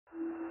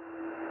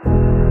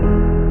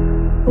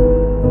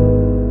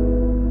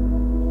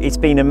It's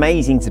been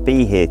amazing to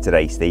be here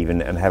today,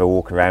 Stephen, and have a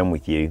walk around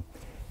with you.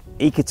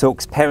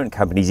 EcoTalk's parent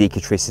company is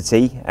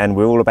Ecotricity, and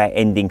we're all about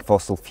ending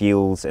fossil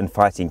fuels and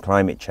fighting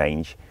climate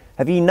change.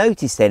 Have you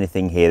noticed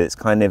anything here that's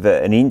kind of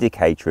an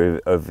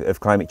indicator of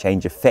climate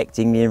change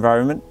affecting the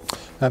environment?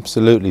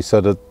 Absolutely.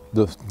 So the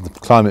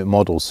climate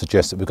models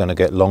suggest that we're going to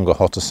get longer,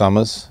 hotter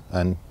summers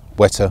and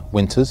wetter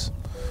winters,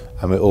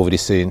 and we're already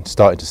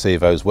starting to see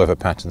those weather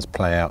patterns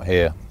play out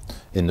here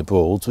in the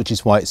Broads, which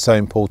is why it's so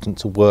important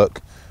to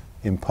work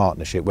in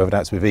partnership, whether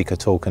that's with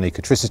EcoTalk and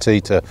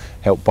Ecotricity to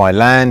help buy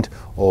land,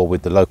 or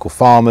with the local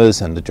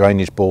farmers and the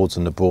drainage boards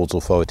and the Broads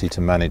Authority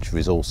to manage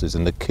resources.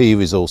 And the key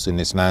resource in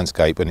this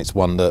landscape, and it's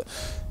one that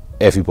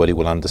everybody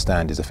will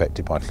understand is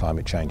affected by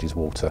climate change, is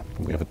water.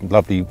 We have a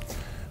lovely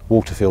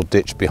water-filled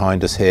ditch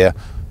behind us here.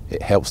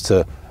 It helps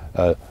to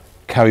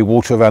carry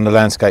water around the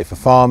landscape for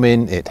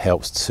farming. It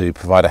helps to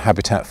provide a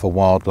habitat for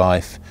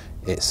wildlife.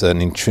 It's an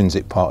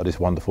intrinsic part of this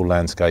wonderful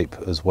landscape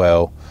as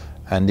well.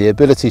 And the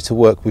ability to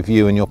work with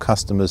you and your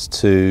customers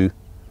to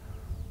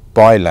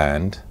buy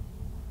land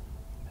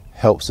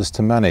helps us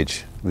to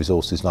manage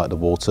resources like the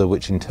water,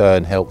 which in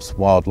turn helps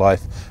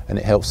wildlife, and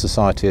it helps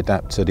society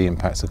adapt to the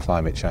impacts of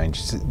climate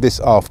change. This,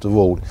 after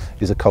all,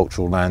 is a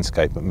cultural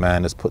landscape that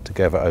man has put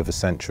together over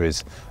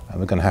centuries, and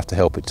we're going to have to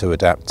help it to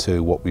adapt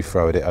to what we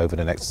throw at it over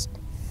the next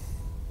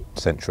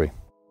century.